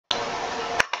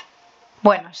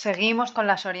Bueno, seguimos con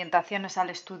las orientaciones al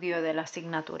estudio de la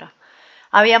asignatura.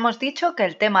 Habíamos dicho que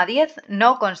el tema 10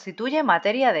 no constituye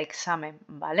materia de examen,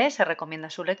 ¿vale? Se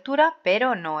recomienda su lectura,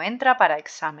 pero no entra para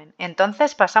examen.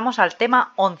 Entonces pasamos al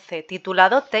tema 11,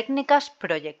 titulado Técnicas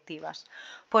proyectivas.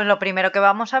 Pues lo primero que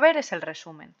vamos a ver es el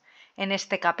resumen. En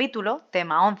este capítulo,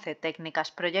 tema 11,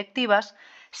 técnicas proyectivas,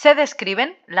 se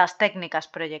describen las técnicas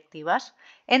proyectivas,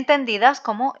 entendidas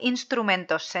como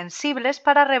instrumentos sensibles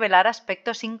para revelar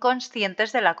aspectos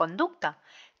inconscientes de la conducta,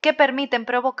 que permiten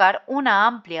provocar una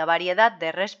amplia variedad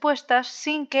de respuestas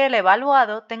sin que el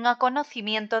evaluado tenga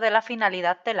conocimiento de la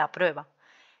finalidad de la prueba.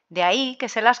 De ahí que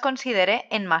se las considere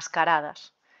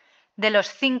enmascaradas. De los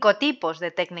 5 tipos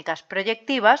de técnicas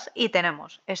proyectivas, y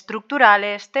tenemos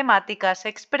estructurales, temáticas,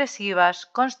 expresivas,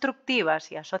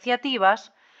 constructivas y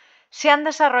asociativas, se han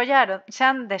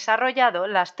desarrollado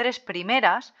las 3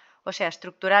 primeras, o sea,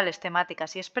 estructurales,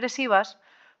 temáticas y expresivas,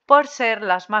 por ser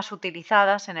las más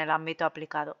utilizadas en el ámbito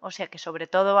aplicado. O sea que sobre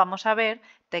todo vamos a ver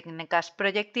técnicas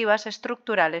proyectivas,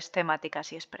 estructurales,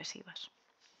 temáticas y expresivas.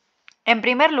 En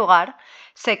primer lugar,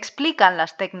 se explican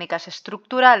las técnicas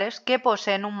estructurales que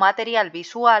poseen un material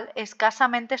visual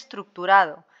escasamente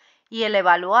estructurado y el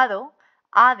evaluado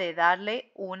ha de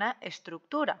darle una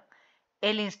estructura.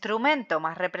 El instrumento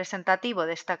más representativo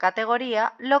de esta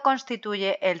categoría lo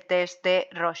constituye el test de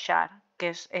Rorschach, que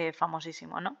es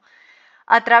famosísimo, ¿no?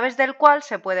 A través del cual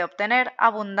se puede obtener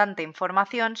abundante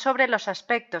información sobre los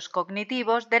aspectos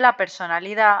cognitivos de la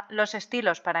personalidad, los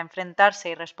estilos para enfrentarse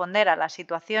y responder a las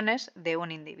situaciones de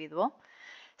un individuo.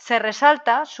 Se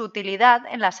resalta su utilidad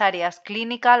en las áreas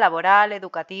clínica, laboral,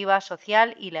 educativa,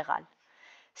 social y legal.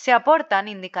 Se aportan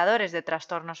indicadores de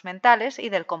trastornos mentales y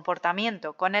del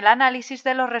comportamiento con el análisis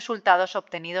de los resultados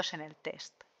obtenidos en el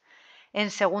test. En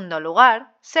segundo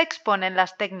lugar, se exponen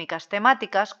las técnicas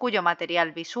temáticas cuyo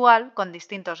material visual, con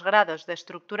distintos grados de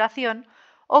estructuración,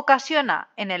 ocasiona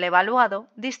en el evaluado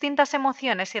distintas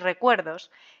emociones y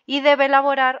recuerdos y debe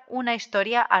elaborar una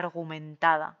historia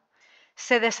argumentada.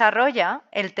 Se desarrolla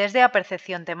el test de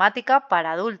apercepción temática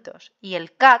para adultos y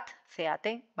el CAT,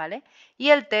 ¿vale? Y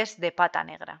el test de pata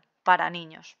negra para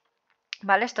niños,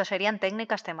 ¿vale? Estos serían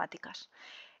técnicas temáticas.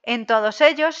 En todos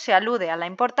ellos se alude a la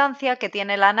importancia que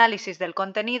tiene el análisis del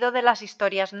contenido de las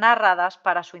historias narradas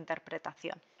para su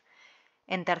interpretación.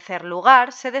 En tercer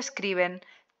lugar, se describen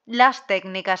las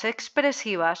técnicas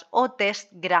expresivas o test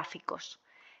gráficos.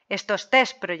 Estos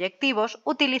test proyectivos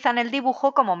utilizan el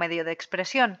dibujo como medio de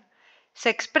expresión.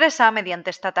 Se expresa mediante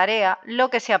esta tarea lo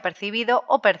que se ha percibido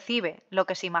o percibe, lo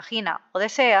que se imagina o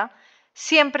desea,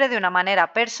 siempre de una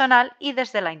manera personal y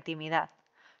desde la intimidad.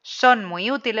 Son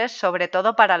muy útiles sobre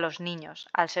todo para los niños,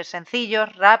 al ser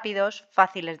sencillos, rápidos,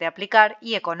 fáciles de aplicar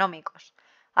y económicos.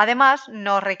 Además,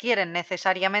 no requieren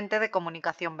necesariamente de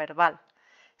comunicación verbal.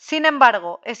 Sin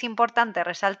embargo, es importante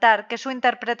resaltar que su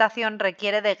interpretación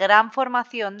requiere de gran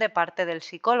formación de parte del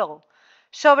psicólogo,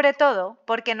 sobre todo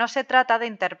porque no se trata de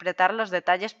interpretar los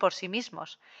detalles por sí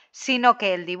mismos, sino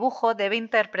que el dibujo debe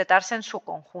interpretarse en su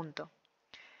conjunto.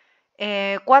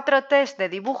 4 test de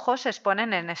dibujo se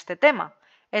exponen en este tema.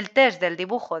 El test del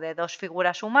dibujo de 2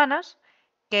 figuras humanas,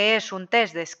 que es un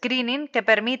test de screening que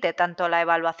permite tanto la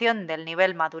evaluación del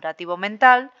nivel madurativo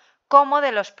mental como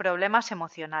de los problemas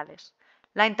emocionales.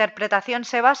 La interpretación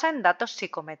se basa en datos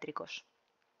psicométricos.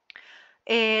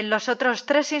 Los otros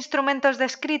 3 instrumentos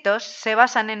descritos se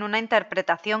basan en una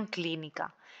interpretación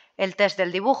clínica. El test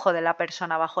del dibujo de la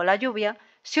persona bajo la lluvia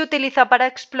se utiliza para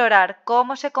explorar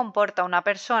cómo se comporta una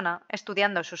persona,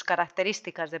 estudiando sus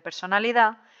características de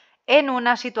personalidad, en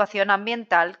una situación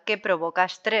ambiental que provoca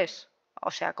estrés,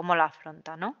 o sea, cómo la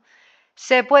afronta, ¿no?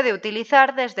 Se puede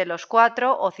utilizar desde los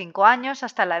 4 o 5 años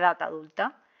hasta la edad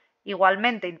adulta.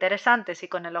 Igualmente interesantes y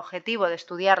con el objetivo de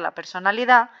estudiar la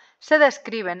personalidad, se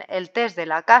describen el test de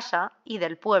la casa y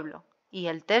del pueblo y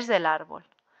el test del árbol.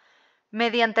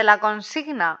 Mediante la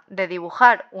consigna de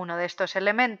dibujar uno de estos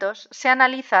elementos, se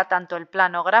analiza tanto el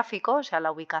plano gráfico, o sea,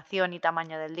 la ubicación y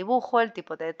tamaño del dibujo, el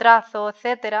tipo de trazo,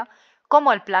 etc.,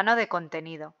 como el plano de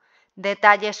contenido,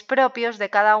 detalles propios de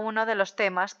cada uno de los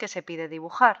temas que se pide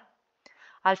dibujar.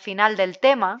 Al final del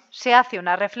tema, se hace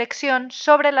una reflexión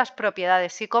sobre las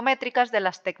propiedades psicométricas de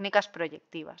las técnicas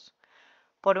proyectivas.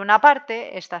 Por una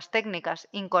parte, estas técnicas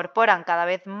incorporan cada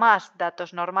vez más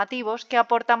datos normativos que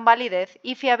aportan validez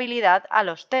y fiabilidad a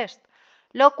los test,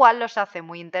 lo cual los hace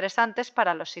muy interesantes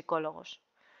para los psicólogos.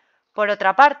 Por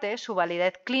otra parte, su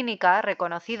validez clínica,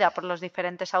 reconocida por los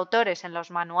diferentes autores en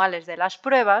los manuales de las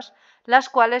pruebas, las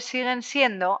cuales siguen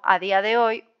siendo, a día de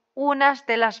hoy, unas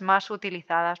de las más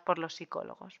utilizadas por los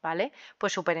psicólogos, ¿vale?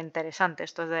 Pues súper interesante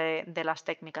esto de las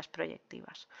técnicas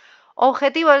proyectivas.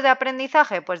 Objetivos de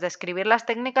aprendizaje, pues describir las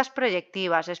técnicas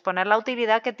proyectivas, exponer la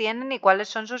utilidad que tienen y cuáles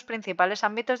son sus principales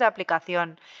ámbitos de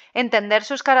aplicación, entender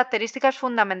sus características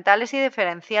fundamentales y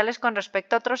diferenciales con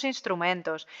respecto a otros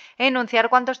instrumentos, enunciar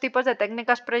cuántos tipos de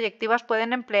técnicas proyectivas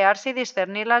pueden emplearse y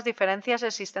discernir las diferencias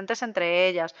existentes entre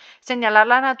ellas, señalar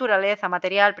la naturaleza,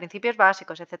 material, principios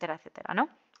básicos, etcétera, etcétera, ¿no?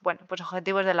 Bueno, pues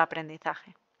objetivos del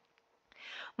aprendizaje.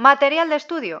 Material de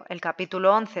estudio, el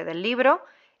capítulo 11 del libro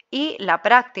y la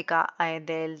práctica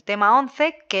del tema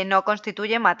 11 que no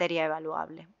constituye materia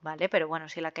evaluable, ¿vale? Pero bueno,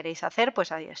 si la queréis hacer,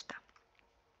 pues ahí está.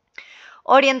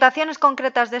 Orientaciones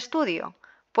concretas de estudio.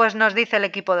 Pues nos dice el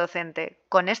equipo docente,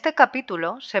 con este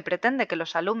capítulo se pretende que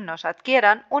los alumnos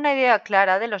adquieran una idea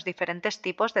clara de los diferentes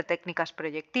tipos de técnicas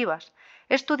proyectivas,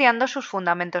 estudiando sus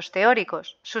fundamentos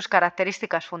teóricos, sus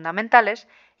características fundamentales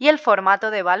y el formato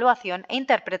de evaluación e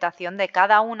interpretación de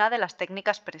cada una de las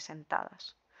técnicas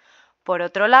presentadas. Por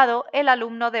otro lado, el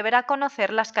alumno deberá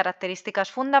conocer las características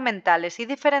fundamentales y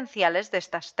diferenciales de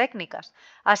estas técnicas,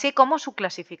 así como su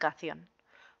clasificación.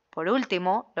 Por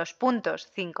último, los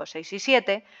puntos 5, 6 y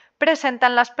 7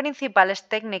 presentan las principales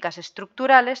técnicas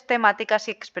estructurales, temáticas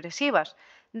y expresivas,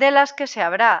 de las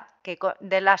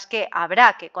que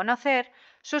habrá que conocer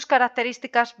sus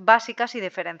características básicas y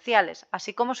diferenciales,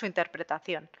 así como su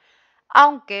interpretación.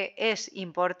 Aunque es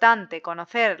importante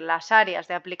conocer las áreas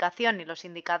de aplicación y los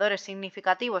indicadores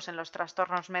significativos en los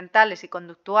trastornos mentales y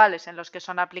conductuales en los que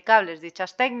son aplicables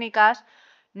dichas técnicas,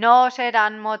 no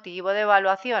serán motivo de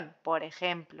evaluación, por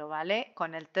ejemplo, ¿vale?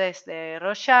 Con el test de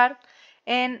Rorschach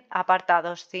en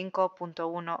apartados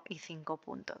 5.1 y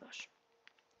 5.2.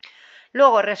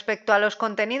 Luego, respecto a los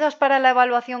contenidos para la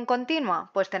evaluación continua,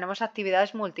 pues tenemos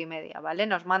actividades multimedia, ¿vale?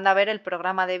 Nos manda a ver el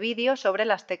programa de vídeo sobre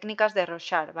las técnicas de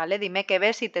Rorschach, ¿vale? Dime qué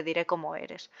ves y te diré cómo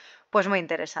eres. Pues muy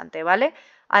interesante, ¿vale?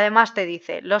 Además te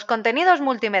dice, los contenidos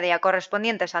multimedia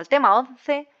correspondientes al tema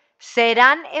 11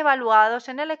 serán evaluados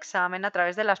en el examen a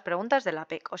través de las preguntas de la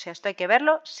PEC. O sea, esto hay que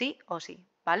verlo sí o sí,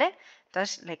 ¿vale?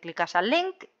 Entonces le clicas al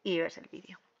link y ves el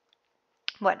vídeo.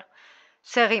 Bueno,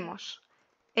 seguimos.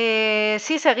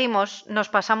 Si seguimos, nos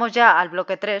pasamos ya al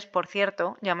bloque 3, por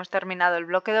cierto, ya hemos terminado el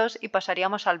bloque 2 y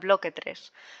pasaríamos al bloque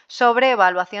 3, sobre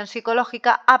evaluación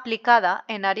psicológica aplicada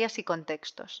en áreas y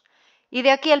contextos. Y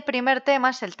de aquí el primer tema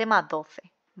es el tema 12,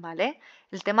 ¿vale?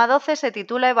 El tema 12 se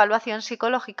titula Evaluación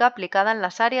psicológica aplicada en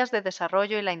las áreas de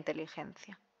desarrollo y la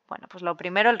inteligencia. Bueno, pues lo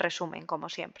primero el resumen, como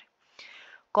siempre.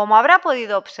 Como habrá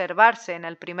podido observarse en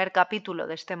el primer capítulo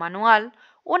de este manual,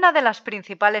 una de las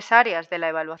principales áreas de la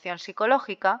evaluación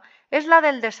psicológica es la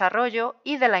del desarrollo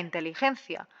y de la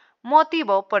inteligencia,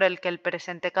 motivo por el que el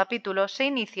presente capítulo se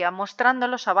inicia mostrando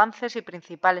los avances y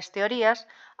principales teorías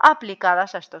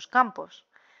aplicadas a estos campos.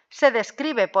 Se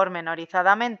describe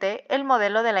pormenorizadamente el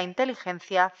modelo de la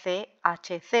inteligencia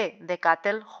CHC de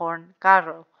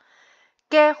Cattell-Horn-Carroll,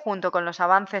 que, junto con los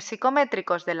avances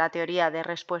psicométricos de la teoría de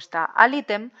respuesta al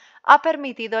ítem, ha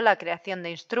permitido la creación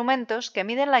de instrumentos que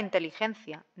miden la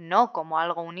inteligencia, no como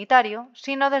algo unitario,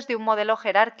 sino desde un modelo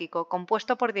jerárquico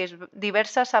compuesto por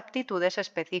diversas aptitudes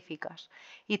específicas,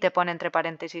 y te pone entre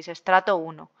paréntesis estrato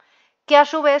 1, que a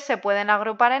su vez se pueden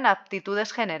agrupar en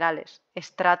aptitudes generales,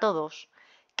 estrato 2,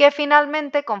 que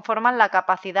finalmente conforman la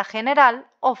capacidad general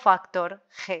o factor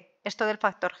G. Esto del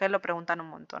factor G lo preguntan un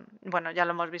montón. Bueno, ya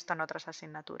lo hemos visto en otras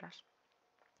asignaturas.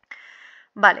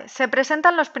 Vale, se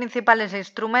presentan los principales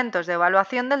instrumentos de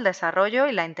evaluación del desarrollo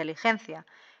y la inteligencia,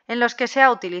 en los que se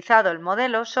ha utilizado el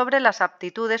modelo sobre las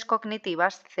aptitudes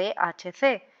cognitivas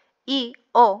CHC y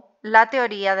o la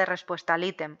teoría de respuesta al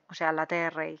ítem, o sea, la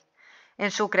TRI,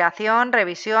 en su creación,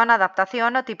 revisión,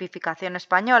 adaptación o tipificación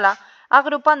española,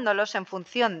 agrupándolos en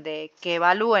función de que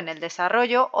evalúen el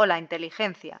desarrollo o la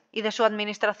inteligencia y de su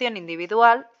administración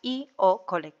individual y o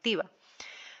colectiva.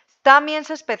 También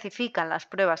se especifican las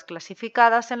pruebas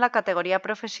clasificadas en la categoría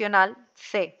profesional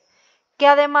C, que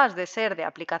además de ser de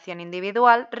aplicación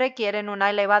individual, requieren una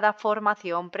elevada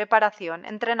formación, preparación,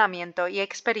 entrenamiento y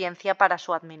experiencia para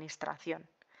su administración.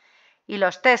 Y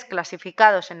los test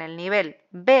clasificados en el nivel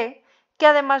B, que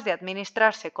además de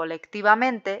administrarse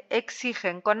colectivamente,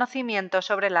 exigen conocimiento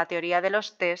sobre la teoría de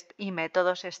los test y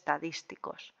métodos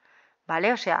estadísticos.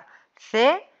 ¿Vale? O sea,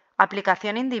 C,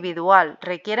 aplicación individual,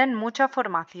 requieren mucha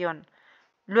formación.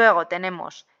 Luego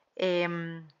tenemos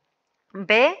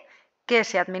B, que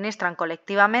se administran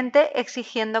colectivamente,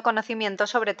 exigiendo conocimiento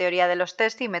sobre teoría de los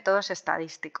test y métodos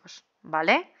estadísticos.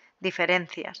 ¿Vale?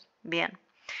 Diferencias. Bien.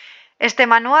 Este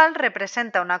manual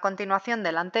representa una continuación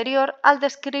del anterior al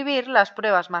describir las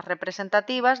pruebas más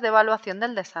representativas de evaluación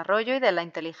del desarrollo y de la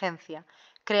inteligencia,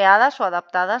 creadas o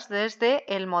adaptadas desde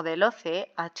el modelo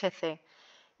CHC,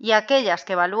 y aquellas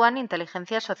que evalúan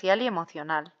inteligencia social y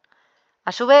emocional.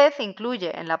 A su vez,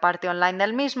 incluye en la parte online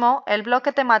del mismo el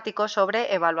bloque temático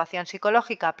sobre evaluación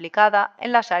psicológica aplicada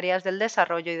en las áreas del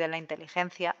desarrollo y de la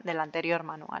inteligencia del anterior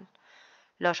manual.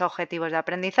 Los objetivos de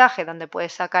aprendizaje, donde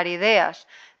puedes sacar ideas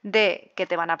de qué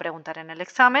te van a preguntar en el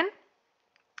examen.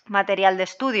 Material de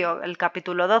estudio, el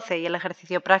capítulo 12 y el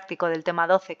ejercicio práctico del tema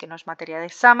 12, que no es materia de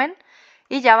examen.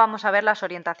 Y ya vamos a ver las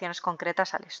orientaciones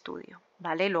concretas al estudio,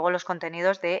 ¿vale? Y luego los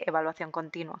contenidos de evaluación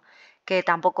continua, que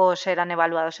tampoco serán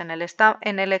evaluados en el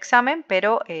examen,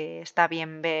 pero está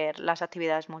bien ver las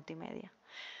actividades multimedia.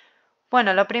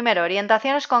 Bueno, lo primero,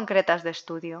 orientaciones concretas de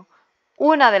estudio.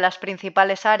 Una de las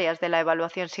principales áreas de la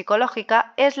evaluación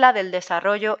psicológica es la del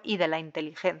desarrollo y de la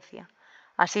inteligencia.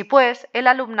 Así pues, el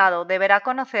alumnado deberá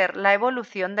conocer la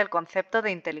evolución del concepto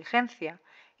de inteligencia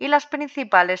y las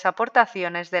principales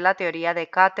aportaciones de la teoría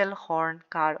de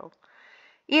Cattell-Horn-Carroll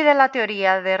y de la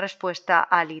teoría de respuesta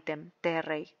al ítem,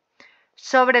 TRI.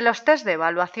 Sobre los test de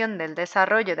evaluación del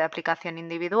desarrollo de aplicación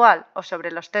individual o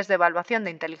sobre los test de evaluación de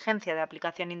inteligencia de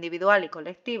aplicación individual y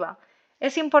colectiva,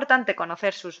 es importante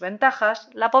conocer sus ventajas,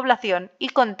 la población y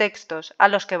contextos a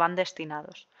los que van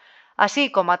destinados,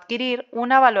 así como adquirir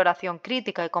una valoración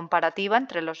crítica y comparativa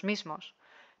entre los mismos.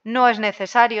 No es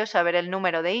necesario saber el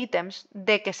número de ítems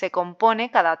de que se compone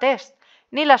cada test,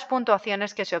 ni las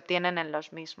puntuaciones que se obtienen en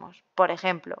los mismos. Por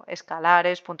ejemplo,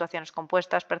 escalares, puntuaciones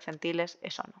compuestas, percentiles,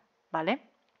 eso no, ¿vale?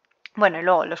 Bueno, y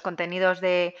luego los contenidos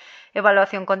de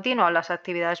evaluación continua o las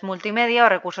actividades multimedia o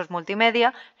recursos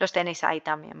multimedia los tenéis ahí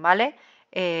también, ¿vale?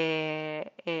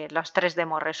 Los 3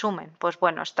 demos resumen. Pues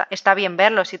bueno, está bien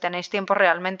verlo. Si tenéis tiempo,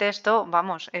 realmente esto,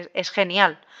 vamos, es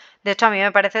genial. De hecho, a mí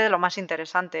me parece de lo más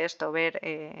interesante esto, ver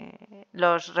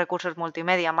los recursos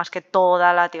multimedia, más que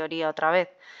toda la teoría otra vez.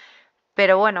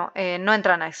 Pero bueno, no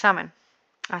entran a examen.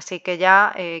 Así que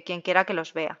ya quien quiera que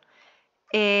los vea.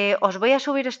 Os voy a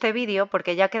subir este vídeo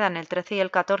porque ya quedan el 13 y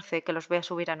el 14 que los voy a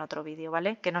subir en otro vídeo,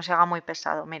 ¿vale? Que no se haga muy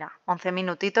pesado. Mira, 11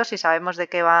 minutitos y sabemos de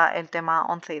qué va el tema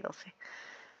 11 y 12.